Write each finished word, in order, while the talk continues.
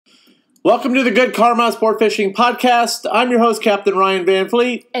Welcome to the Good Karma Sportfishing Podcast. I'm your host, Captain Ryan Van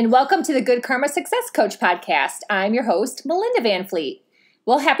Fleet. And welcome to the Good Karma Success Coach Podcast. I'm your host, Melinda Van Fleet.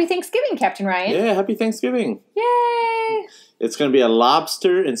 Well, happy Thanksgiving, Captain Ryan. Yeah, happy Thanksgiving. Yay! It's going to be a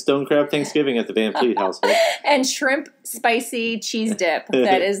lobster and stone crab Thanksgiving at the Van Fleet household. And shrimp spicy cheese dip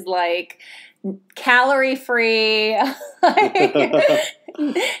that is like calorie-free.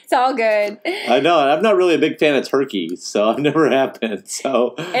 It's all good. I know. I'm not really a big fan of turkey, so I've never have been.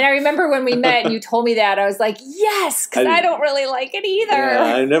 And I remember when we met and you told me that, I was like, yes, because I don't really like it either.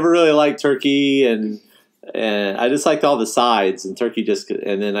 Yeah, I never really liked turkey, and I just liked all the sides, and turkey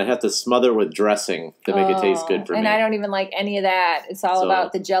and then I have to smother with dressing to make it taste good for me. And I don't even like any of that. It's all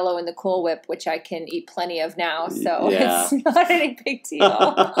about the Jell-O and the Cool Whip, which I can eat plenty of now, so it's not any big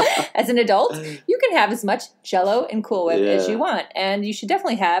deal. As an adult, you can have as much Jell-O and Cool Whip as you want, and you should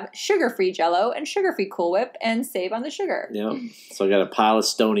definitely have sugar-free Jell-O and sugar-free Cool Whip and save on the sugar. Yeah, so I got a pile of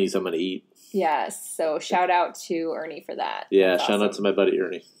Stonies I'm going to eat. Yes, so shout out to Ernie for that. Yeah, shout out to my buddy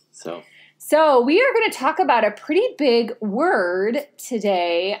Ernie. So we are going to talk about a pretty big word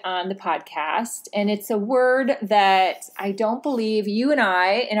today on the podcast, and it's a word that I don't believe you and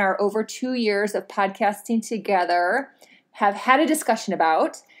I, in our over 2 years of podcasting together, have had a discussion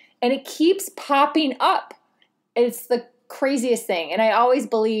about, and it keeps popping up. It's the craziest thing, and I always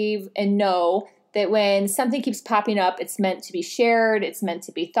believe and know that when something keeps popping up, it's meant to be shared, it's meant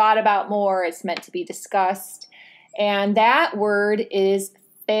to be thought about more, it's meant to be discussed, and that word is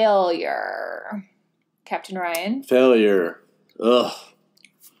failure. Captain Ryan? Failure. Ugh.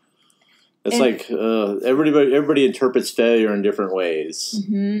 It's everybody interprets failure in different ways.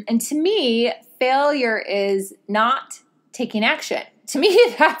 Mm-hmm. And to me, failure is not taking action. To me,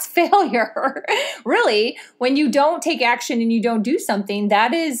 that's failure. Really, when you don't take action and you don't do something,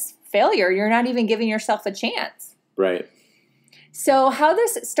 that is failure. You're not even giving yourself a chance. Right. So how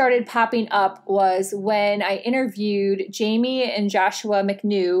this started popping up was when I interviewed Jamie and Joshua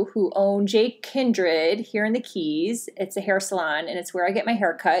McNew, who own Jake Kindred here in the Keys. It's a hair salon, and it's where I get my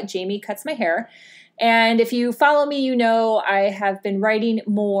hair cut. Jamie cuts my hair. And if you follow me, you know I have been writing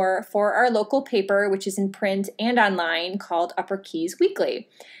more for our local paper, which is in print and online, called Upper Keys Weekly.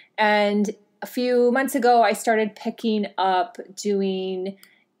 And a few months ago, I started picking up doing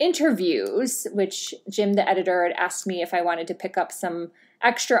interviews, which Jim, the editor, had asked me if I wanted to pick up some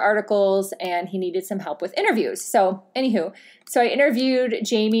extra articles, and he needed some help with interviews. So I interviewed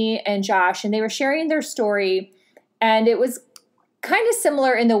Jamie and Josh, and they were sharing their story, and it was kind of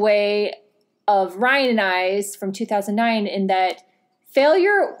similar in the way of Ryan and I's from 2009, in that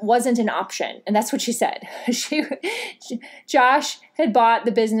failure wasn't an option, and that's what she said. Josh had bought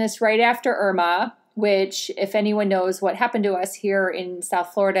the business right after Irma, which, if anyone knows what happened to us here in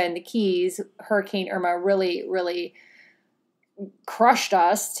South Florida and the Keys, Hurricane Irma really, really crushed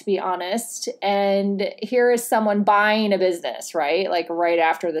us, to be honest. And here is someone buying a business, right? Like right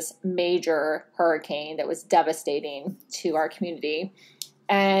after this major hurricane that was devastating to our community.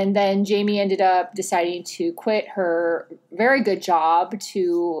 And then Jamie ended up deciding to quit her very good job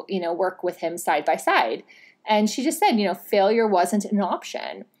to, work with him side by side. And she just said, failure wasn't an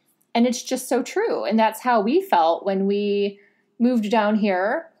option. And it's just so true. And that's how we felt when we moved down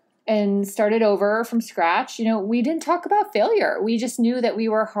here and started over from scratch. We didn't talk about failure. We just knew that we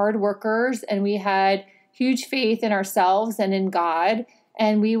were hard workers and we had huge faith in ourselves and in God,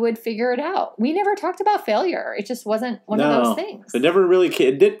 and we would figure it out. We never talked about failure. It just wasn't one of those things. It never really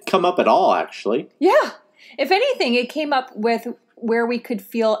it didn't come up at all, actually. Yeah. If anything, it came up with where we could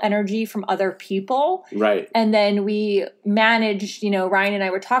feel energy from other people. Right. And then we managed, Ryan and I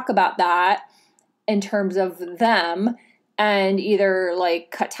would talk about that in terms of them, and either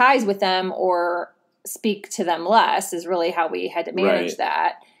like cut ties with them or speak to them less is really how we had to manage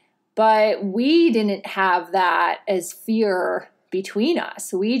that. But we didn't have that as fear between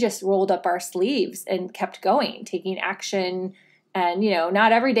us. We just rolled up our sleeves and kept going, taking action. And,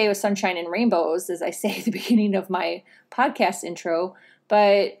 not every day was sunshine and rainbows, as I say at the beginning of my podcast intro,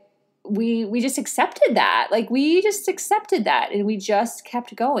 but we just accepted that. We just accepted that, and we just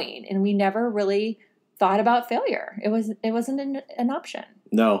kept going, and we never really thought about failure. It wasn't an option.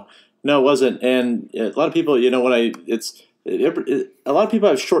 No, it wasn't. And a lot of people, a lot of people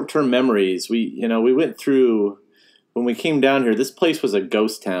have short-term memories. We went through, when we came down here, this place was a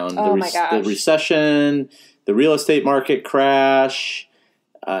ghost town. Oh my gosh. The recession, the real estate market crash,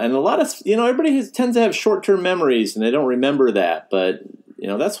 and a lot of, everybody tends to have short-term memories, and they don't remember that. But,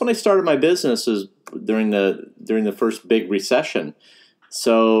 that's when I started my business, was during the first big recession.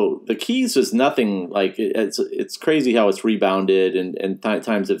 So the Keys was nothing like, it's crazy how it's rebounded and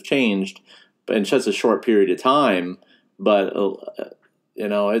times have changed, but in such a short period of time. But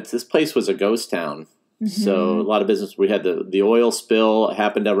this place was a ghost town. So a lot of business, we had the oil spill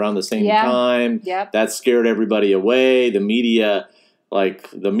happened around the same time. Yep. That scared everybody away. The media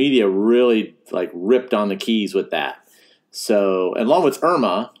really like ripped on the Keys with that. So, and along with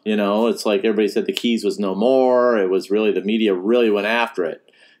Irma, it's like everybody said the Keys was no more. It was really, the media really went after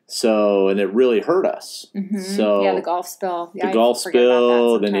it. So, and it really hurt us. So yeah, the Gulf spill. Yeah, the Gulf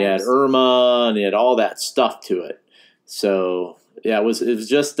spill, then you had Irma, and you had all that stuff to it. So, yeah, it was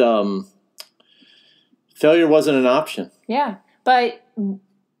just, failure wasn't an option. Yeah. But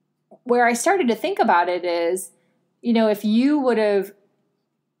where I started to think about it is, if you would have,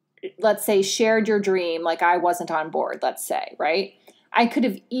 let's say, shared your dream, like I wasn't on board, let's say, right? I could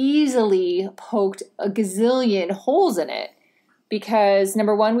have easily poked a gazillion holes in it because,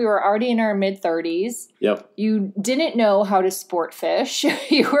 number one, we were already in our mid-30s. Yep. You didn't know how to sport fish.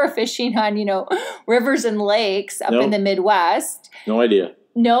 You were fishing on, rivers and lakes up in the Midwest. No idea.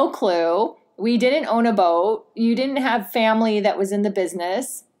 No clue. We didn't own a boat. You didn't have family that was in the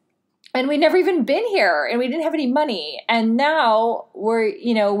business. And we'd never even been here, and we didn't have any money. And now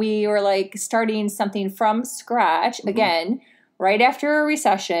we were like starting something from scratch again, right after a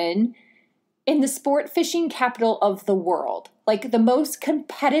recession in the sport fishing capital of the world, like the most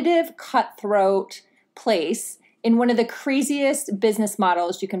competitive, cutthroat place in one of the craziest business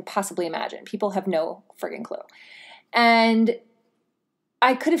models you can possibly imagine. People have no friggin' clue. And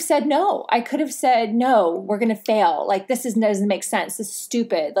I could have said no. I could have said, no, we're going to fail. Like, doesn't make sense. This is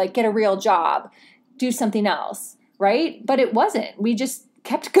stupid. Like, get a real job. Do something else. Right? But it wasn't. We just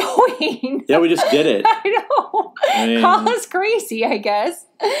kept going. Yeah, we just did it. I know. Call us crazy, I guess.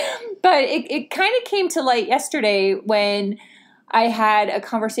 But it kind of came to light yesterday when I had a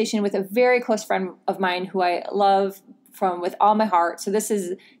conversation with a very close friend of mine who I love with all my heart. So this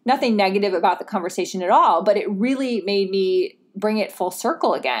is nothing negative about the conversation at all, but it really made me bring it full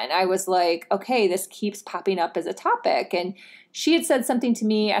circle again. I was like, okay, this keeps popping up as a topic. And she had said something to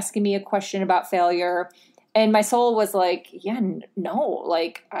me, asking me a question about failure. And my soul was like, yeah, no,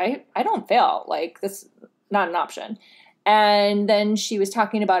 like I don't fail. Like this is not an option. And then she was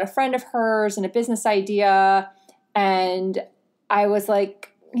talking about a friend of hers and a business idea. And I was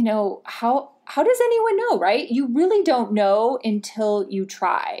like, how does anyone know, right? You really don't know until you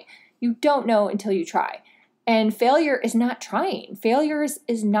try. You don't know until you try. And failure is not trying. Failure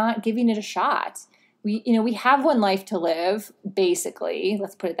is not giving it a shot. We have one life to live, basically.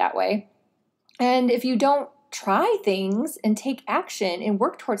 Let's put it that way. And if you don't try things and take action and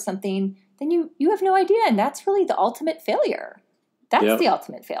work towards something, then you have no idea. And that's really the ultimate failure. That's the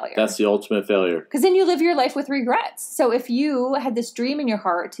ultimate failure. That's the ultimate failure. Because then you live your life with regrets. So if you had this dream in your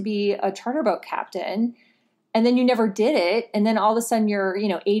heart to be a charter boat captain, and then you never did it, and then all of a sudden you're,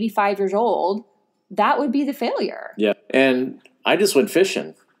 85 years old, that would be the failure. Yeah. And I just went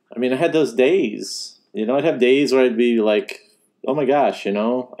fishing. I mean, I had those days. I'd have days where I'd be like, oh my gosh,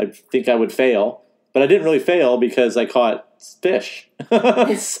 I think I would fail. But I didn't really fail because I caught fish.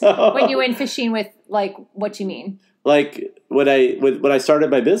 So, when you went fishing with, like, what you mean? Like when I started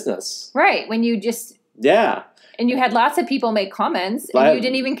my business. Right. When you just... Yeah. And you had lots of people make comments, and you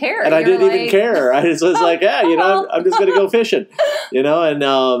didn't even care. And I didn't even care. I just was like, yeah, I'm just going to go fishing, and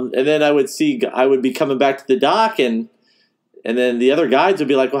then I would be coming back to the dock, and then the other guides would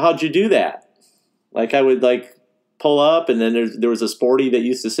be like, well, how'd you do that? Like I would like pull up, and then there was a sporty that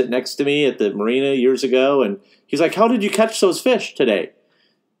used to sit next to me at the marina years ago, and he's like, how did you catch those fish today?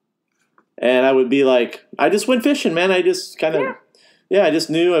 And I would be like, I just went fishing, man. I just kind of, I just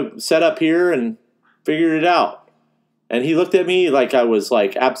knew I set up here and figured it out. And he looked at me like I was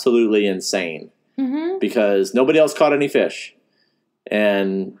like absolutely insane because nobody else caught any fish.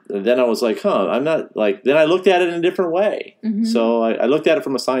 And then I was like, I'm not like, then I looked at it in a different way. So I looked at it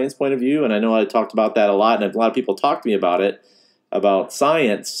from a science point of view. And I know I talked about that a lot. And a lot of people talked to me about it, about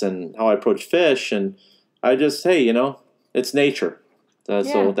science and how I approach fish. And I just, hey, it's nature.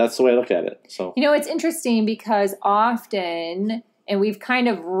 So that's the way I look at it. So, it's interesting because often, and we've kind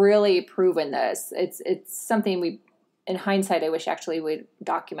of really proven this, it's something in hindsight, I wish actually we'd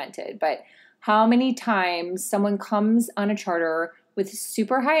documented, but how many times someone comes on a charter with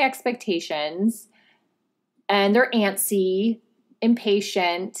super high expectations and they're antsy,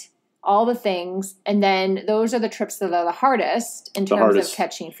 impatient, all the things, and then those are the trips that are the hardest in terms of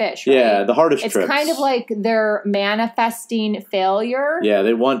catching fish, right? Yeah, the hardest trips. It's kind of like they're manifesting failure. Yeah,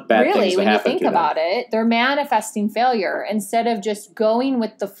 they want bad things to happen to them. Really, when you think about it, they're manifesting failure instead of just going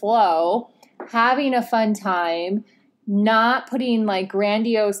with the flow, having a fun time, not putting like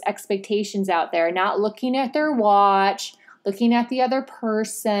grandiose expectations out there, not looking at their watch, looking at the other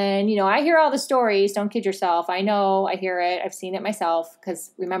person. You know, I hear all the stories. Don't kid yourself. I know, I hear it. I've seen it myself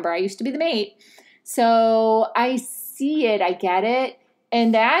because remember, I used to be the mate. So I see it. I get it.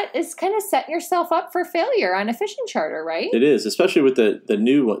 And that is kind of setting yourself up for failure on a fishing charter, right? It is, especially with the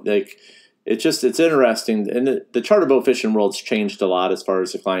new one. Like, it's interesting. And the charter boat fishing world's changed a lot as far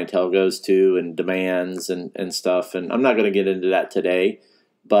as the clientele goes too, and demands and stuff. And I'm not going to get into that today,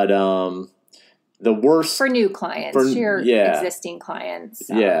 but the worst for new clients, your existing clients.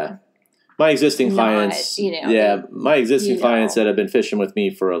 My existing clients, my existing clients that have been fishing with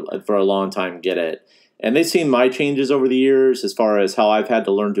me for a long time get it. And they've seen my changes over the years as far as how I've had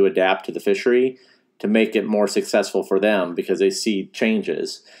to learn to adapt to the fishery to make it more successful for them because they see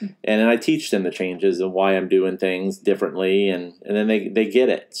changes. And then I teach them the changes and why I'm doing things differently, and then they get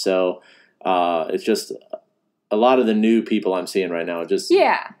it. So it's just a lot of the new people I'm seeing right now.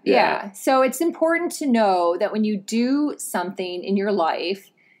 Yeah. So it's important to know that when you do something in your life,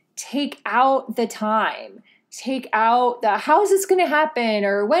 take out the time. Take out the how is this going to happen,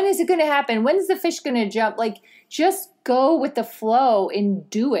 or when is it going to happen? When is the fish going to jump? Like, just go with the flow and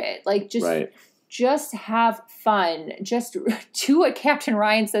do it. Like, just have fun. Just do what Captain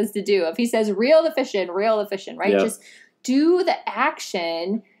Ryan says to do. If he says reel the fish in, right? Yep. Just do the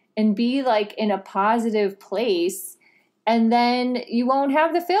action and be like in a positive place. And then you won't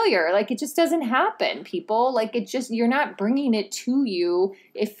have the failure. Like, it just doesn't happen, people. Like, you're not bringing it to you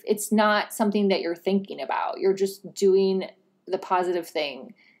if it's not something that you're thinking about. You're just doing the positive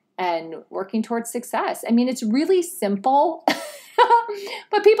thing and working towards success. I mean, it's really simple,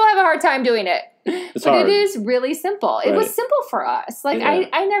 but people have a hard time doing it. It's hard. It is really simple. Right. It was simple for us. Like,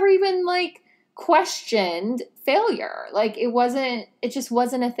 I never even questioned failure. Like, it just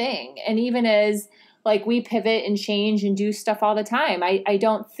wasn't a thing. And even as we pivot and change and do stuff all the time, I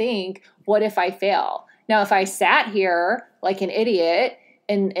don't think, what if I fail? Now, if I sat here like an idiot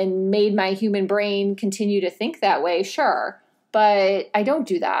and made my human brain continue to think that way, sure. But I don't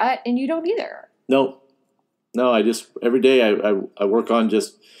do that, and you don't either. No, I just, every day I work on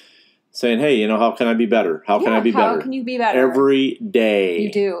just saying, hey, how can I be better? How can I be better? How can you be better? Every day.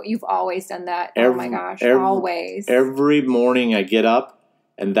 You do. You've always done that. Oh my gosh, always. Every morning I get up,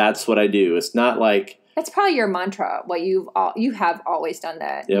 and that's what I do. It's not like... That's probably your mantra. You have always done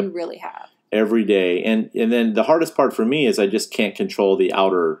that. Yep. You really have. Every day. And then the hardest part for me is I just can't control the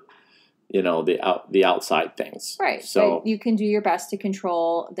outer, the outside things. Right. So but you can do your best to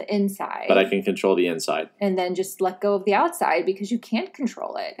control the inside. But I can control the inside. And then just let go of the outside because you can't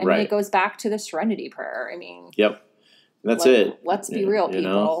control it. I mean, it goes back to the serenity prayer. I mean... Yep. That's it. Let's be real,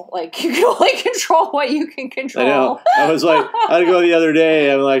 people. Like, you can only control what you can control. I know. I was like, I go the other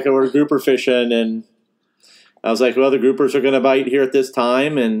day, we're grouper fishing, and I was like, well, the groupers are going to bite here at this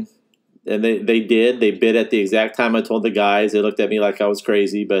time, and they did. They bit at the exact time I told the guys. They looked at me like I was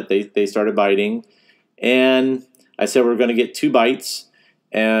crazy, but they started biting. And I said we're going to get 2 bites,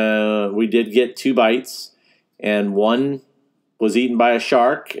 and we did get 2 bites, and one was eaten by a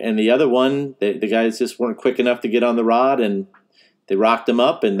shark, and the other one, the guys just weren't quick enough to get on the rod, and they rocked them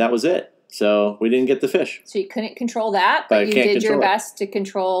up, and that was it. So we didn't get the fish. So you couldn't control that, but you did your best to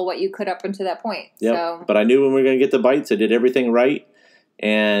control what you could up until that point. Yep. So. But I knew when we were going to get the bites, I did everything right,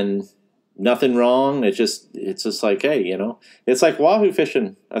 and nothing wrong. It's just like, hey, it's like wahoo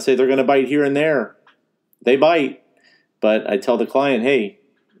fishing. I say they're going to bite here and there. They bite, but I tell the client, hey,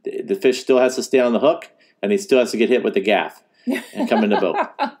 the fish still has to stay on the hook, and he still has to get hit with the gaff and come in the boat.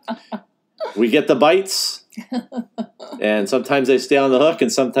 We get the bites, and sometimes they stay on the hook,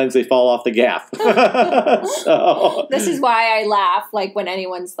 and sometimes they fall off the gaff. So, this is why I laugh, when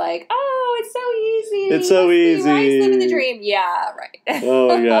anyone's like, oh, it's so easy. It's so easy. Why are you living the dream? Yeah, right. Oh,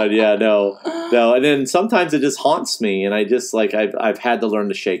 my God, yeah, no. And then sometimes it just haunts me, and I just, I've had to learn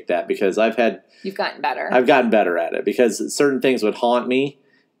to shake that because You've gotten better. I've gotten better at it because certain things would haunt me,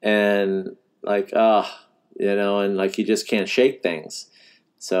 and and you just can't shake things.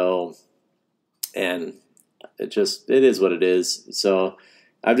 So, and it is what it is. So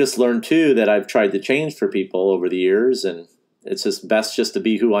I've just learned too that I've tried to change for people over the years, and it's just best just to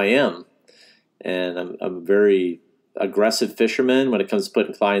be who I am. And I'm a very aggressive fisherman when it comes to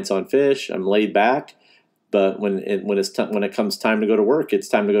putting clients on fish. I'm laid back, but when it comes time to go to work, it's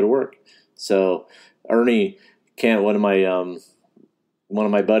time to go to work. So Ernie one of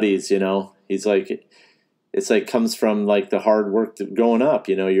my buddies, he's like, it's comes from the hard work growing up,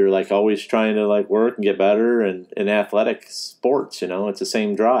 you're always trying to work and get better, and in athletic sports, it's the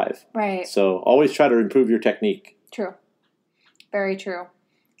same drive. Right. So always try to improve your technique. True. Very true.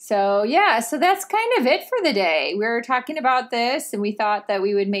 So that's kind of it for the day. We were talking about this, and we thought that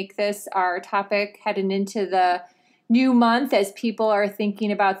we would make this our topic heading into the new month as people are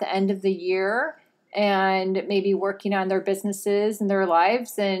thinking about the end of the year and maybe working on their businesses and their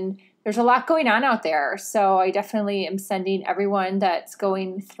lives. And there's a lot going on out there. So I definitely am sending everyone that's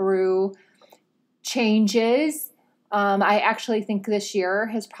going through changes. I actually think this year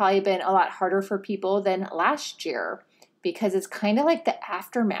has probably been a lot harder for people than last year because it's kind of like the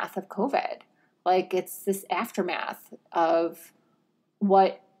aftermath of COVID. Like it's this aftermath of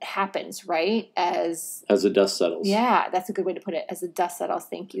what happens, right? As the dust settles. Yeah, that's a good way to put it. As the dust settles.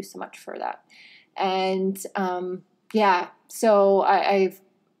 Thank you so much for that. And so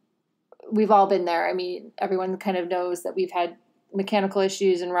we've all been there. I mean, everyone kind of knows that we've had mechanical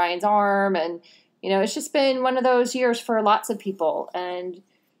issues in Ryan's arm, and it's just been one of those years for lots of people. And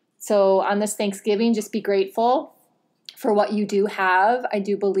so on this Thanksgiving, just be grateful for what you do have. I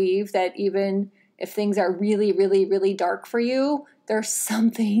do believe that even if things are really, really, really dark for you, there's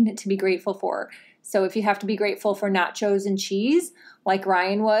something to be grateful for. So if you have to be grateful for nachos and cheese, like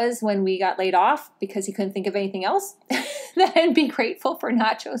Ryan was when we got laid off because he couldn't think of anything else, then be grateful for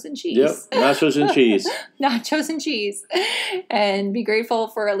nachos and cheese. Yep, nachos and cheese. Nachos and cheese. And be grateful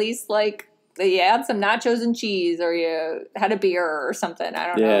for at least like you had some nachos and cheese, or you had a beer or something. I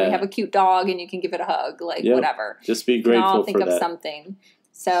don't know. You have a cute dog and you can give it a hug, whatever. Just be grateful for that. Think of something.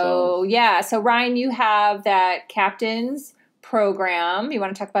 So Ryan, you have that captain's program. You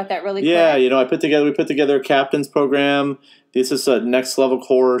want to talk about that really quick? Yeah, we put together a captain's program. This is a next level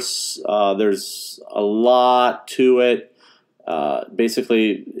course. There's a lot to it.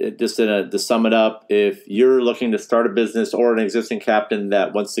 Basically, just to sum it up, if you're looking to start a business or an existing captain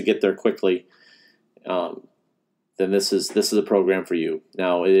that wants to get there quickly, then this is a program for you.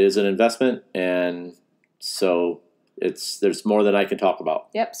 Now, it is an investment, and so there's more that I can talk about.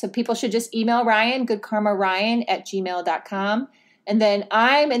 Yep. So people should just email Ryan, goodkarmaryan@gmail.com. And then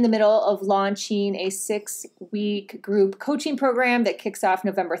I'm in the middle of launching a 6-week group coaching program that kicks off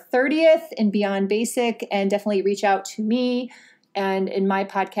November 30th in Beyond Basic. And definitely reach out to me. And in my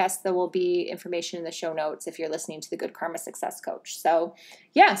podcast, there will be information in the show notes if you're listening to the Good Karma Success Coach. So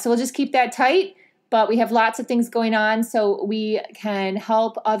we'll just keep that tight. But we have lots of things going on so we can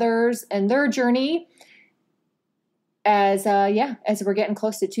help others in their journey as we're getting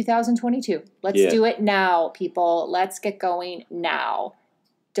close to 2022. Let's do it now, people. Let's get going now.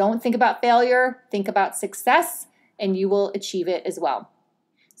 Don't think about failure. Think about success, and you will achieve it as well.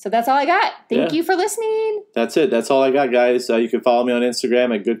 So that's all I got. Thank you for listening. That's it. That's all I got, guys. You can follow me on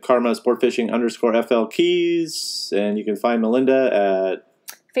Instagram at goodkarma_sportfishing_FLKeys, and you can find Melinda at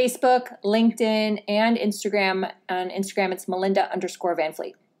Facebook, LinkedIn, and Instagram. On Instagram, it's Melinda_Van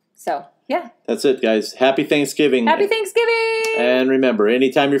Fleet. So, that's it, guys. Happy Thanksgiving. Happy Thanksgiving. And remember,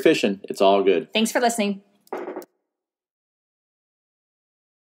 anytime you're fishing, it's all good. Thanks for listening.